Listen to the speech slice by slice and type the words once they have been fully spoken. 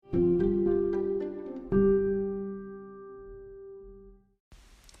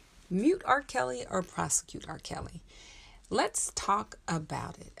prosecute R. Kelly or prosecute R. Kelly? Let's talk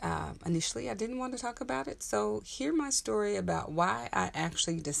about it. Initially, I didn't want to talk about it, so hear my story about why I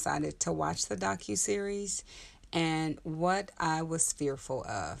actually decided to watch the docuseries and what I was fearful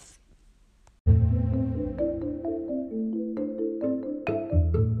of.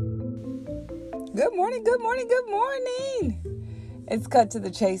 Good morning, good morning, good morning. It's Cut to the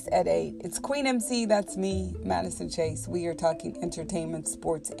Chase at 8. It's Queen MC, that's me, Madison Chase. We are talking entertainment,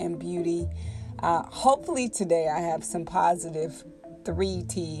 sports, and beauty. Hopefully today I have some positive 3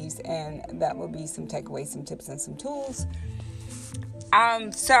 T's, and that will be some takeaways, some tips, and some tools.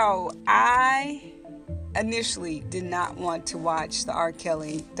 So I initially did not want to watch the R.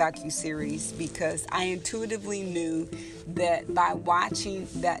 Kelly docuseries because I intuitively knew that by watching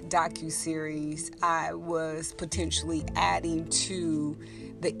that docuseries, I was potentially adding to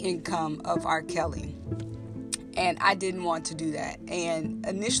the income of R. Kelly. And I didn't want to do that. And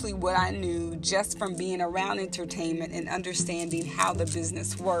initially what I knew just from being around entertainment and understanding how the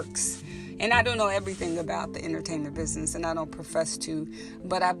business works, and I don't know everything about the entertainment business, and I don't profess to,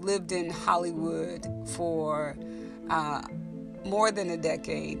 but I've lived in Hollywood for more than a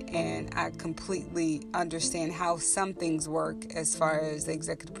decade, and I completely understand how some things work as far as the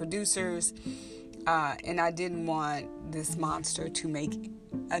executive producers, and I didn't want this monster to make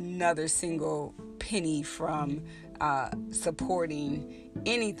another single penny from supporting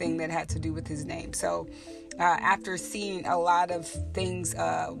anything that had to do with his name. So after seeing a lot of things,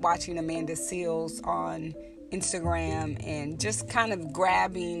 watching Amanda Seales on Instagram and just kind of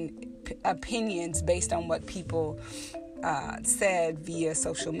grabbing opinions based on what people said via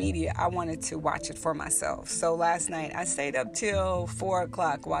social media, I wanted to watch it for myself. So last night I stayed up till 4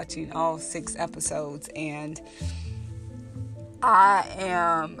 o'clock watching all 6 episodes, and I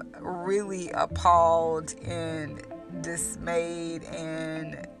am really appalled and dismayed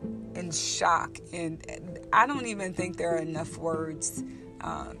and in shock, and I don't even think there are enough words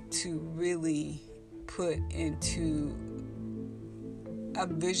to really put into a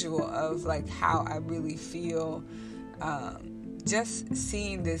visual of like how I really feel. Just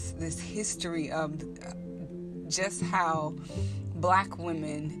seeing this history of just how black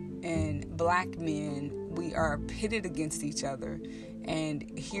women and black men, we are pitted against each other, and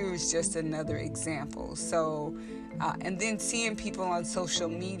here's just another example. So and then seeing people on social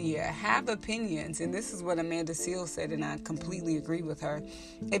media have opinions, and this is what Amanda Seales said, and I completely agree with her.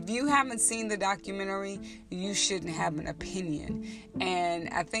 If you haven't seen the documentary, you shouldn't have an opinion. And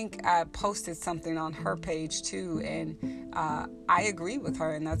I think I posted something on her page too, and I agree with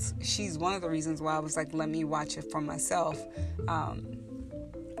her, and she's one of the reasons why I was like, let me watch it for myself.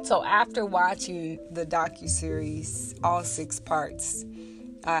 So after watching the docuseries, all 6 parts,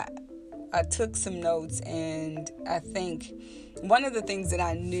 I took some notes, and I think one of the things that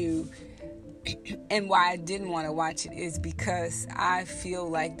I knew and why I didn't want to watch it is because I feel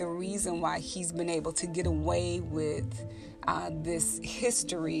like the reason why he's been able to get away with this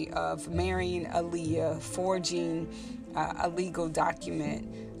history of marrying Aaliyah, forging a legal document,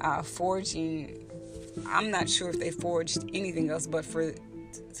 forging, I'm not sure if they forged anything else, but for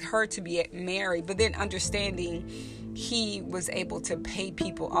her to be married, but then understanding he was able to pay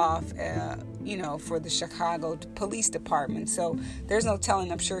people off, for the Chicago Police Department. So there's no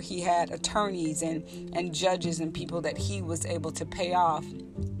telling, I'm sure he had attorneys and judges and people that he was able to pay off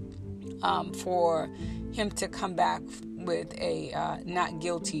for him to come back with a not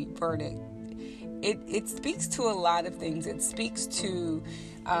guilty verdict. It speaks to a lot of things. It speaks to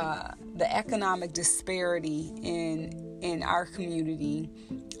the economic disparity in our community,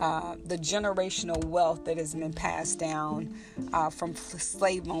 the generational wealth that has been passed down from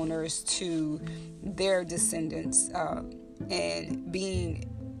slave owners to their descendants, and being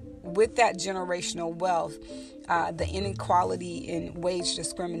with that generational wealth, the inequality in wage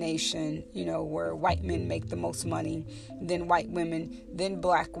discrimination, where white men make the most money, then white women, then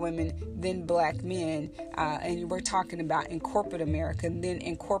black women, then black men. And we're talking about in corporate America. Then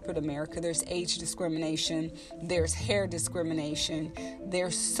in corporate America, there's age discrimination, there's hair discrimination,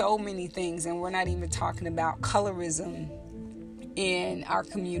 there's so many things. And we're not even talking about colorism in our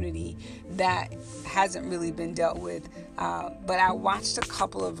community that hasn't really been dealt with. But I watched a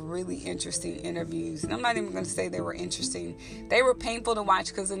couple of really interesting interviews, and I'm not even going to say they were interesting. They were painful to watch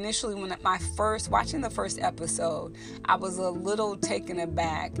because initially when watching the first episode, I was a little taken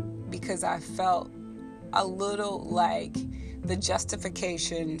aback because I felt a little like the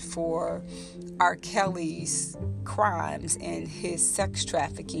justification for R. Kelly's crimes and his sex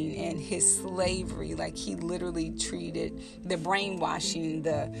trafficking and his slavery. Like, he literally treated the brainwashing,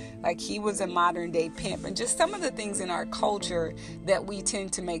 like he was a modern day pimp, and just some of the things in our culture that we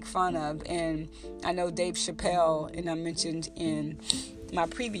tend to make fun of. And I know Dave Chappelle, and I mentioned in my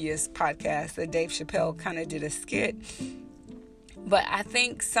previous podcast that Dave Chappelle kind of did a skit. But I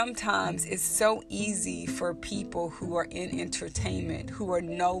think sometimes it's so easy for people who are in entertainment, who are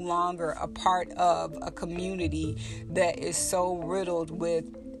no longer a part of a community that is so riddled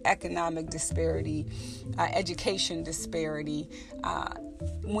with economic disparity, education disparity,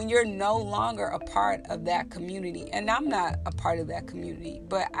 when you're no longer a part of that community, and I'm not a part of that community,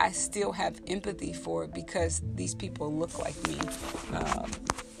 but I still have empathy for it because these people look like me.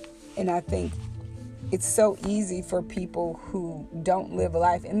 And I think it's so easy for people who don't live a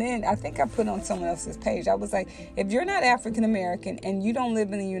life. And then I think I put on someone else's page, I was like, if you're not African American and you don't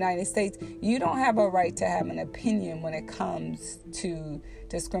live in the United States, you don't have a right to have an opinion when it comes to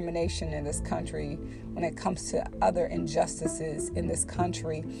discrimination in this country, when it comes to other injustices in this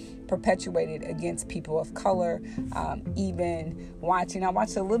country perpetuated against people of color. I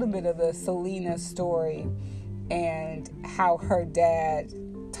watched a little bit of the Selena story and how her dad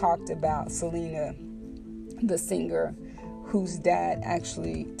talked about Selena, the singer, whose dad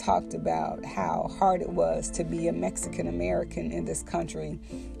actually talked about how hard it was to be a Mexican American in this country,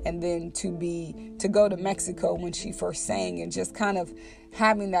 and then to go to Mexico when she first sang, and just kind of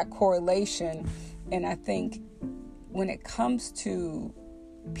having that correlation. And I think when it comes to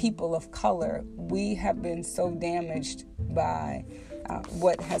people of color, we have been so damaged by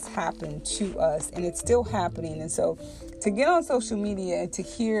what has happened to us, and it's still happening. And so to get on social media and to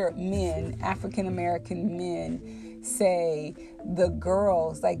hear men, African American men, say the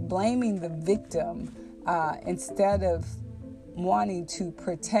girls, like blaming the victim instead of wanting to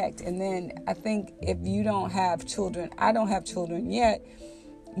protect. And then I think if you don't have children, I don't have children yet,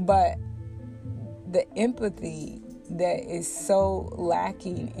 but the empathy that is so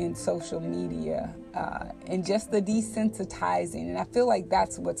lacking in social media, and just the desensitizing. And I feel like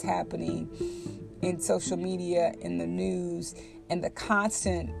that's what's happening in social media, in the news, and the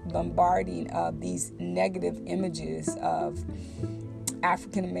constant bombarding of these negative images of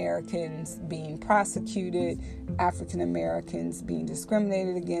African Americans being prosecuted, African Americans being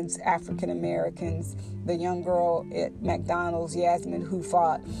discriminated against, African Americans, the young girl at McDonald's, Yasmin, who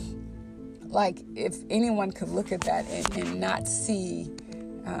fought. Like, if anyone could look at that and not see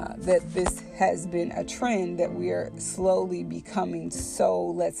that this has been a trend, that we are slowly becoming so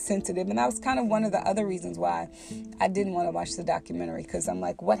less sensitive. And that was kind of one of the other reasons why I didn't want to watch the documentary, because I'm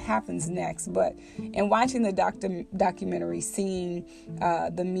like, what happens next? But in watching the documentary, seeing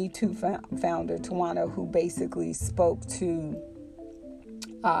the Me Too founder, Tawana, who basically spoke to,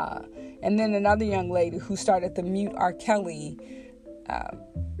 and then another young lady who started the Mute R. Kelly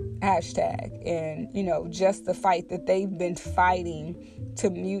hashtag, and just the fight that they've been fighting to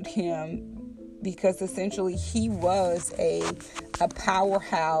mute him, because essentially he was a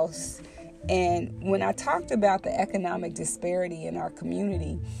powerhouse. And when I talked about the economic disparity in our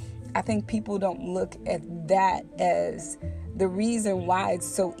community, I think people don't look at that as the reason why it's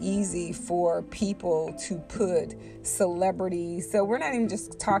so easy for people to put celebrities. So we're not even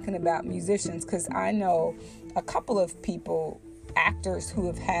just talking about musicians, because I know a couple of people, actors, who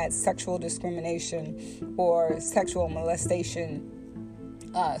have had sexual discrimination or sexual molestation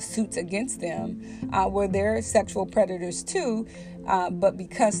suits against them, where they're sexual predators too, but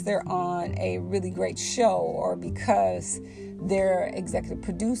because they're on a really great show or because they're executive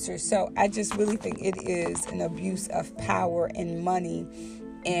producers. So I just really think it is an abuse of power and money,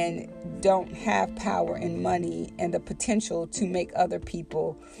 and don't have power and money and the potential to make other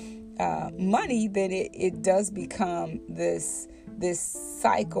people money, then it does become this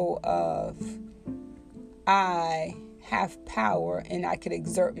cycle of, I have power and I could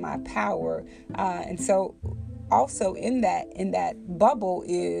exert my power. And so also in that bubble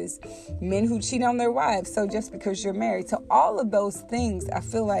is men who cheat on their wives. So just because you're married, so all of those things, I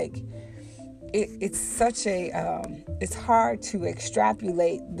feel like it's such it's hard to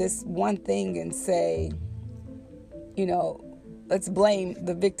extrapolate this one thing and say, let's blame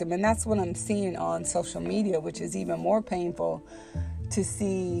the victim. And that's what I'm seeing on social media, which is even more painful, to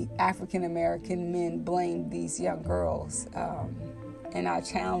see African American men blame these young girls. And I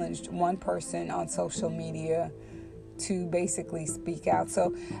challenged one person on social media to basically speak out.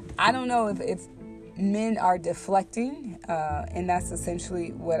 So I don't know if men are deflecting, and that's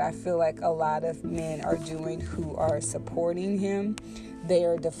essentially what I feel like a lot of men are doing who are supporting him,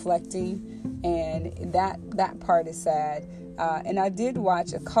 they're deflecting, and that part is sad. And I did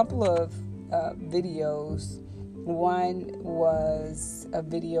watch a couple of videos. One was a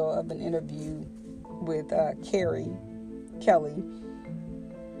video of an interview with Kelly,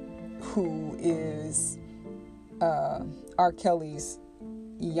 who is R. Kelly's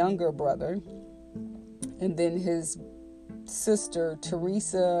younger brother, and then his sister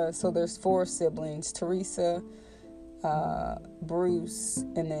Teresa. So there's 4 siblings: Teresa, Bruce,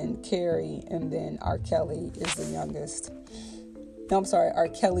 and then Carrie, and then R. Kelly is the youngest. No, I'm sorry, R.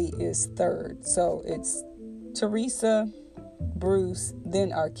 Kelly is third. So it's Teresa, Bruce,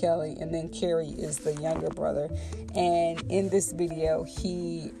 then R. Kelly, and then Carrie is the younger brother. And in this video,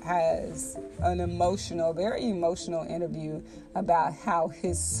 he has an very emotional interview about how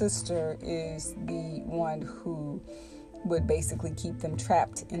his sister is the one who would basically keep them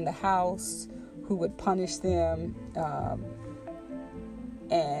trapped in the house, who would punish them,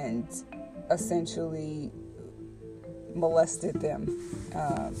 and essentially molested them,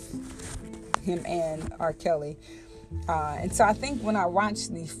 him and R. Kelly. And so I think when I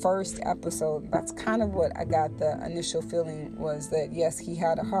watched the first episode, that's kind of what I got the initial feeling, was that yes, he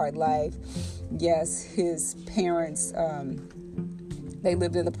had a hard life. Yes, his parents, they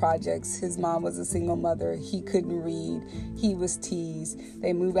lived in the projects. His mom was a single mother. He couldn't read. He was teased.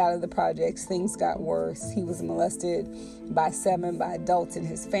 They moved out of the projects. Things got worse. He was molested by 7 by adults in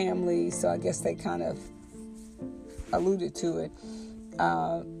his family. So I guess they kind of alluded to it.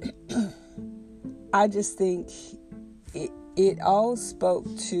 I just think it all spoke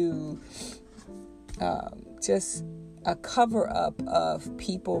to just a cover-up of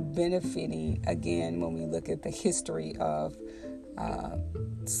people benefiting, again, when we look at the history of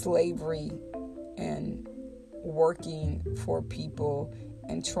slavery and working for people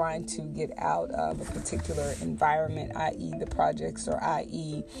and trying to get out of a particular environment, i.e. the projects, or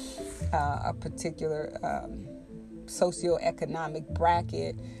i.e. a particular socioeconomic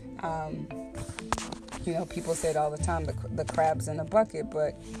bracket. People say it all the time, the crabs in a bucket,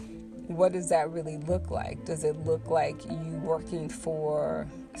 but what does that really look like? Does it look like you working for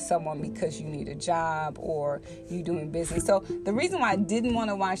someone because you need a job, or you doing business? So the reason why I didn't want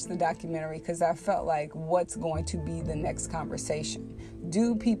to watch the documentary, because I felt like, what's going to be the next conversation?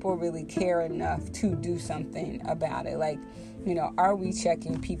 Do people really care enough to do something about it? Like, are we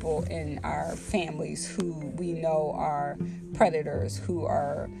checking people in our families who we know are predators, who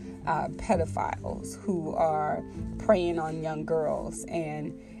are pedophiles, who are preying on young girls?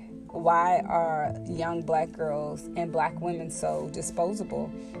 And why are young black girls and black women so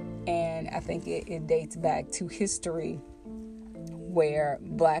disposable? And I think it dates back to history, where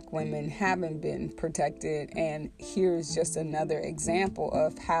black women haven't been protected. And here's just another example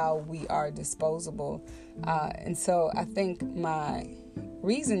of how we are disposable. And so I think my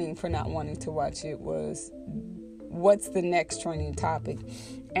reasoning for not wanting to watch it was, what's the next trending topic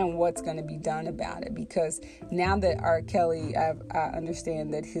and what's going to be done about it? Because now that R. Kelly, I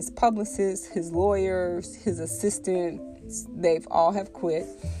understand that his publicists, his lawyers, his assistants, they've all have quit.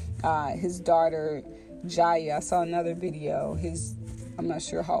 His daughter, Jaya, I saw another video. I'm not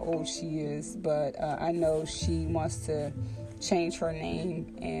sure how old she is, but I know she wants to change her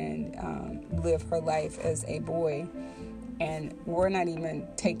name and live her life as a boy. And we're not even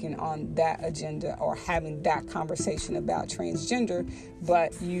taking on that agenda or having that conversation about transgender.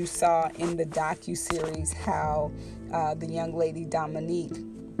 But you saw in the docuseries how the young lady Dominique,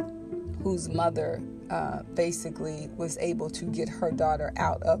 whose mother basically was able to get her daughter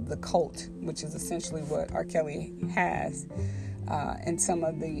out of the cult, which is essentially what R. Kelly has, and some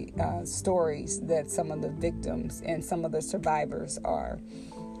of the stories that some of the victims and some of the survivors are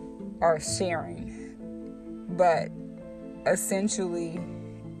sharing. But essentially,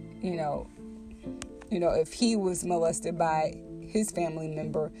 if he was molested by his family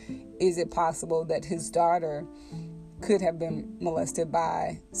member, is it possible that his daughter could have been molested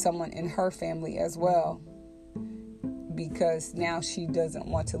by someone in her family as well? Because now she doesn't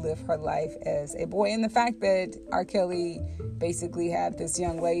want to live her life as a boy. And the fact that R. Kelly basically had this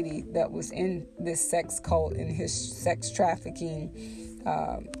young lady that was in this sex cult, in his sex trafficking,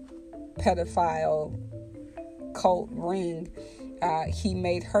 pedophile cult ring, he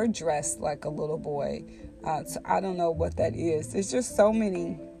made her dress like a little boy. So I don't know what that is. There's just so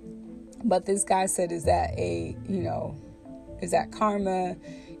many. But this guy said, is that karma?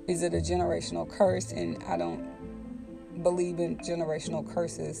 Is it a generational curse? And I don't believe in generational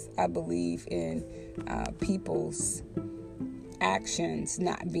curses. I believe in people's actions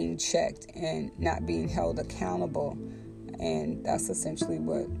not being checked and not being held accountable. And that's essentially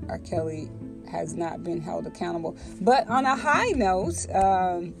what R. Kelly has not been held accountable. But on a high note,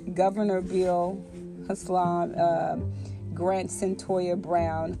 Governor Bill Haslam grants Cyntoia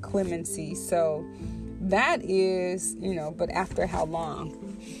Brown clemency. So that is, but after how long?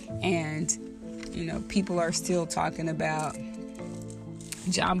 And, people are still talking about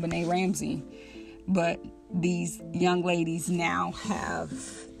JonBenet Ramsey. But these young ladies now have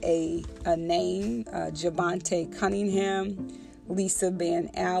a name, Javante Cunningham, Lisa Van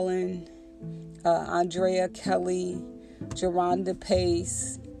Allen, Andrea Kelly, Geronda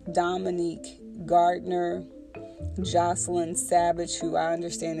Pace, Dominique Gardner, Jocelyn Savage, who I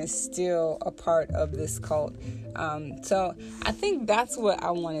understand is still a part of this cult. So I think that's what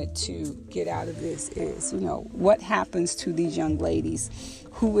I wanted to get out of this is, what happens to these young ladies?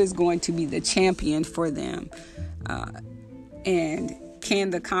 Who is going to be the champion for them? And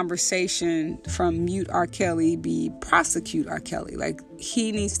can the conversation from mute R. Kelly be prosecute R. Kelly? Like,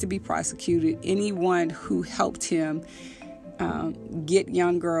 he needs to be prosecuted. Anyone who helped him get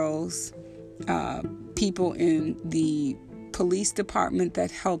young girls, people in the police department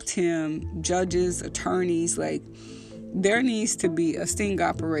that helped him, judges, attorneys, like, there needs to be a sting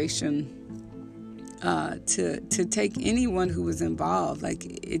operation to take anyone who was involved. Like,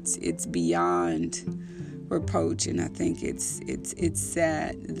 it's beyond reproach, and I think it's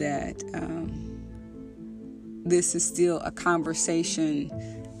sad that this is still a conversation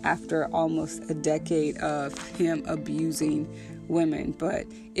after almost a decade of him abusing women. But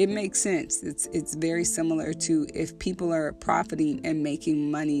it makes sense. It's very similar to if people are profiting and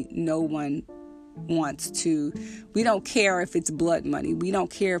making money, no one wants to. We don't care if it's blood money. We don't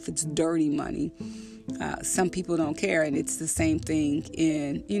care if it's dirty money. Some people don't care, and it's the same thing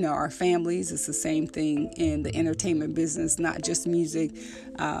in, our families. It's the same thing in the entertainment business, not just music.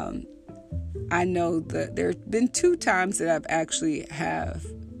 I know that there have been 2 times that I've actually have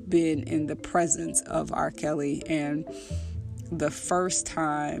been in the presence of R. Kelly, and the first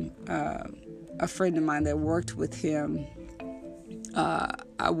time, a friend of mine that worked with him,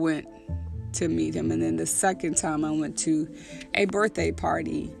 I went to meet him, and then the second time I went to a birthday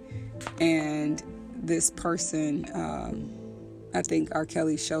party, and this person, I think R.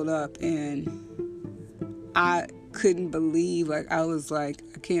 Kelly showed up, and I couldn't believe, I was like,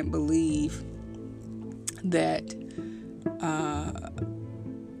 I can't believe that,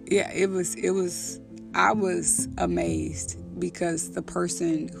 I was amazed, because the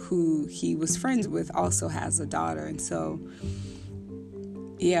person who he was friends with also has a daughter, and so,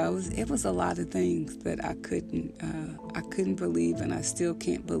 it was a lot of things that I couldn't believe, and I still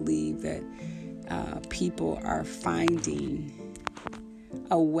can't believe that people are finding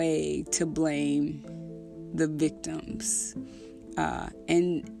a way to blame the victims.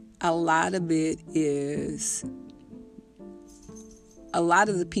 And a lot of it is, a lot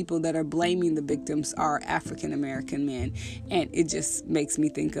of the people that are blaming the victims are African American men. And it just makes me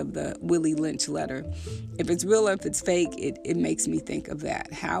think of the Willie Lynch letter. If it's real or if it's fake, it makes me think of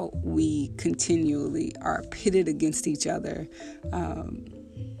that, how we continually are pitted against each other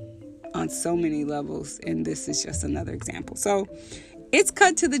on so many levels, and this is just another example. So it's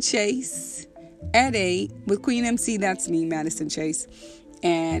cut to the chase at 8 with Queen MC. That's me, Madison Chase,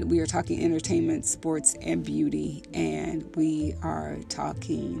 and we are talking entertainment, sports, and beauty, and we are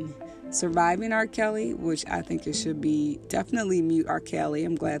talking surviving R. Kelly, which I think it should be definitely mute R. Kelly.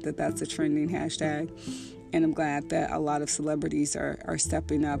 I'm glad that that's a trending hashtag, and I'm glad that a lot of celebrities are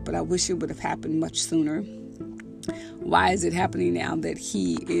stepping up, but I wish it would have happened much sooner. Why is it happening now that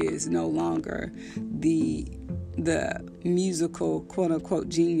he is no longer the musical quote-unquote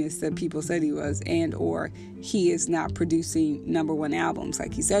genius that people said he was, and or he is not producing number 1 albums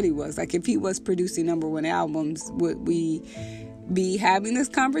like he said he was? Like, if he was producing number 1 albums, would we be having this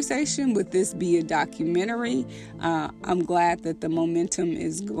conversation? Would this be a documentary? I'm glad that the momentum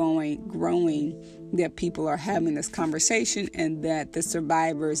is growing, that people are having this conversation, and that the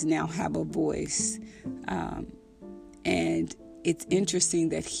survivors now have a voice. And it's interesting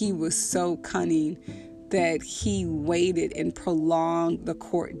that he was so cunning that he waited and prolonged the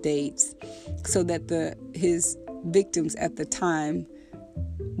court dates so that his victims at the time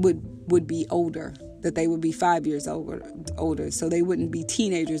would be older, that they would be 5 years older, so they wouldn't be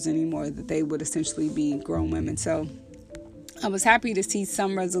teenagers anymore, that they would essentially be grown women. So I was happy to see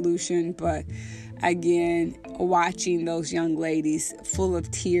some resolution, but again, watching those young ladies full of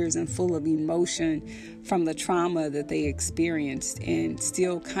tears and full of emotion from the trauma that they experienced, and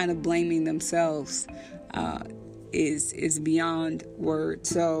still kind of blaming themselves is beyond words.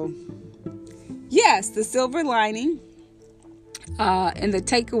 So yes, the silver lining And the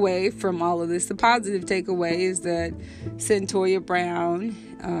takeaway from all of this, the positive takeaway, is that Centoya Brown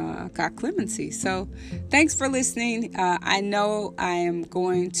got clemency. So thanks for listening. I know I am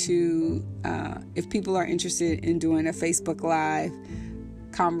going to, if people are interested in doing a Facebook Live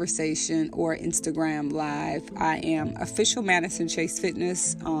conversation or Instagram Live, I am official Madison Chase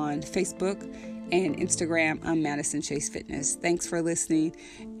Fitness on Facebook and Instagram. I'm Madison Chase Fitness. Thanks for listening.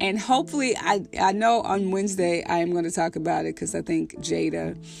 And hopefully, I know on Wednesday I am going to talk about it because I think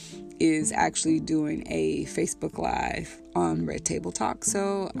Jada is actually doing a Facebook Live on Red Table Talk.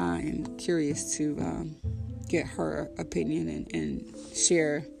 So I am curious to get her opinion and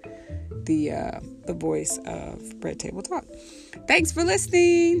share the voice of Red Table Talk. Thanks for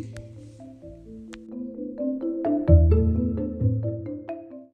listening.